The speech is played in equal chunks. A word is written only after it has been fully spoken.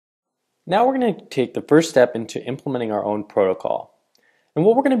Now we're going to take the first step into implementing our own protocol. And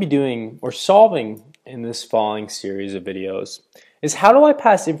what we're going to be doing or solving in this following series of videos is how do I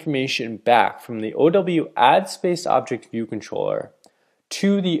pass information back from the OW add space object view controller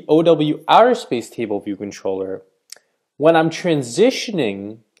to the OW outer space table view controller when I'm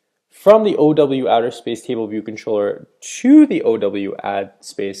transitioning from the OW outer space table view controller to the OW add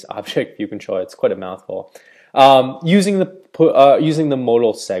space object view controller. It's quite a mouthful. Using the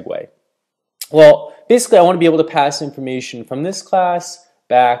modal segue. Well, basically I want to be able to pass information from this class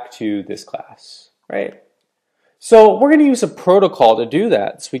back to this class, right? So we're going to use a protocol to do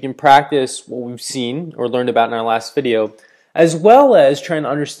that so we can practice what we've seen or learned about in our last video, as well as trying to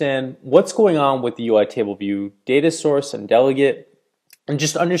understand what's going on with the UI table view data source and delegate, and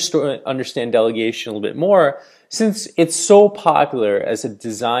just understand delegation a little bit more since it's so popular as a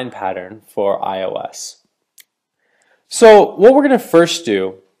design pattern for iOS. So what we're going to first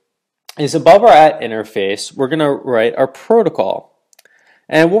do is above our at interface, we're going to write our protocol.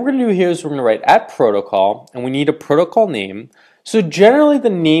 And what we're going to do here is we're going to write at protocol, and we need a protocol name. So generally the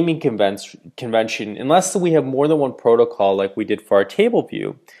naming convention, unless we have more than one protocol like we did for our table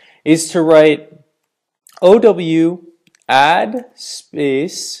view, is to write OW add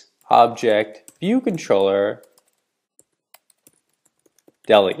space object view controller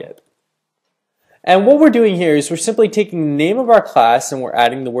delegate. And what we're doing here is we're simply taking the name of our class and we're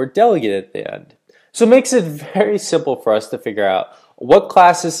adding the word delegate at the end. So it makes it very simple for us to figure out what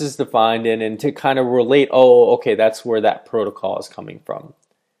class this is defined in and to kind of relate, oh, okay, that's where that protocol is coming from.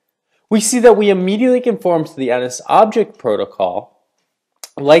 We see that we immediately conform to the NS object protocol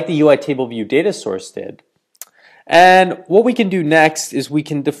like the UI table view data source did. And what we can do next is we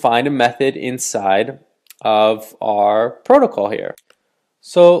can define a method inside of our protocol here.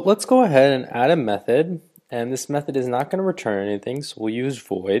 So let's go ahead and add a method, and this method is not going to return anything, so we'll use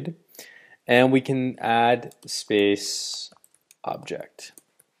void, and we can add space object.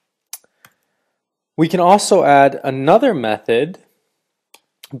 We can also add another method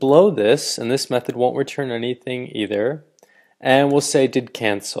below this, and this method won't return anything either, and we'll say did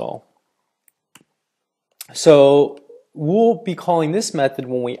cancel. So we'll be calling this method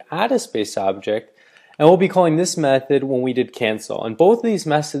when we add a space object, and we'll be calling this method when we did cancel. And both of these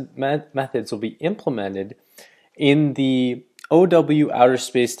methods will be implemented in the OW outer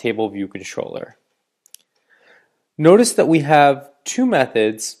space table view controller. Notice that we have two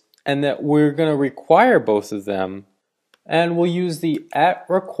methods and that we're going to require both of them. And we'll use the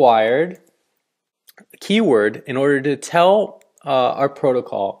 @required keyword in order to tell our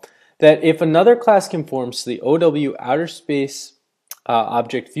protocol that if another class conforms to the OW outer space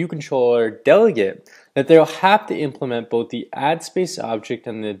object view controller delegate, that they'll have to implement both the add space object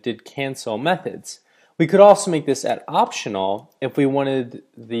and the did cancel methods. We could also make this at optional if we wanted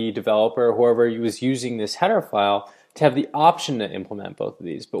the developer or whoever was using this header file to have the option to implement both of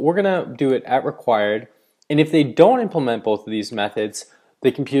these. But we're going to do it at required, and if they don't implement both of these methods,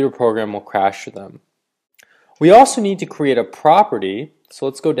 the computer program will crash for them. We also need to create a property, so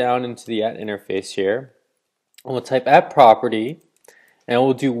let's go down into the at interface here, and we'll type at property, and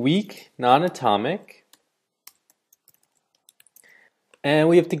we'll do weak non-atomic. And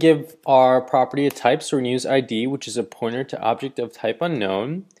we have to give our property a type, so we're going to use ID, which is a pointer to object of type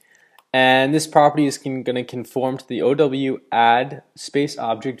unknown. And this property is going to conform to the OW add space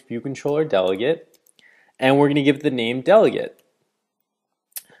object view controller delegate. And we're going to give it the name delegate.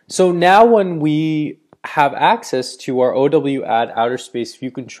 So now when we have access to our OW add outer space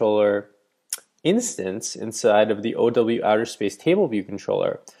view controller instance inside of the OW outer space table view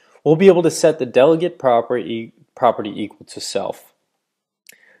controller, we'll be able to set the delegate property equal to self.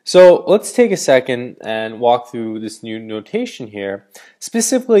 So let's take a second and walk through this new notation here.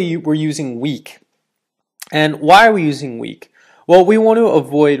 Specifically, we're using weak. And why are we using weak? Well, we want to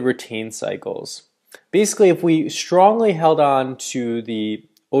avoid retain cycles. Basically, if we strongly held on to the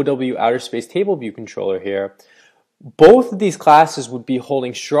OW outer space table view controller here, both of these classes would be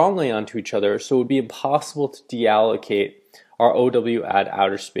holding strongly onto each other, so it would be impossible to deallocate our OW add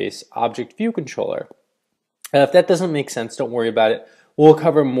outer space object view controller. If that doesn't make sense, don't worry about it. We'll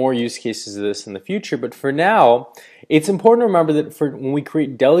cover more use cases of this in the future, but for now, it's important to remember that when we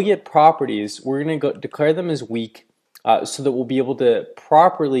create delegate properties, we're going to declare them as weak so that we'll be able to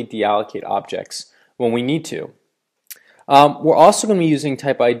properly deallocate objects when we need to. We're also going to be using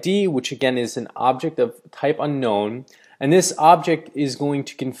type ID, which again is an object of type unknown, and this object is going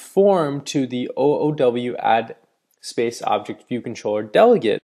to conform to the OW add space object view controller delegate.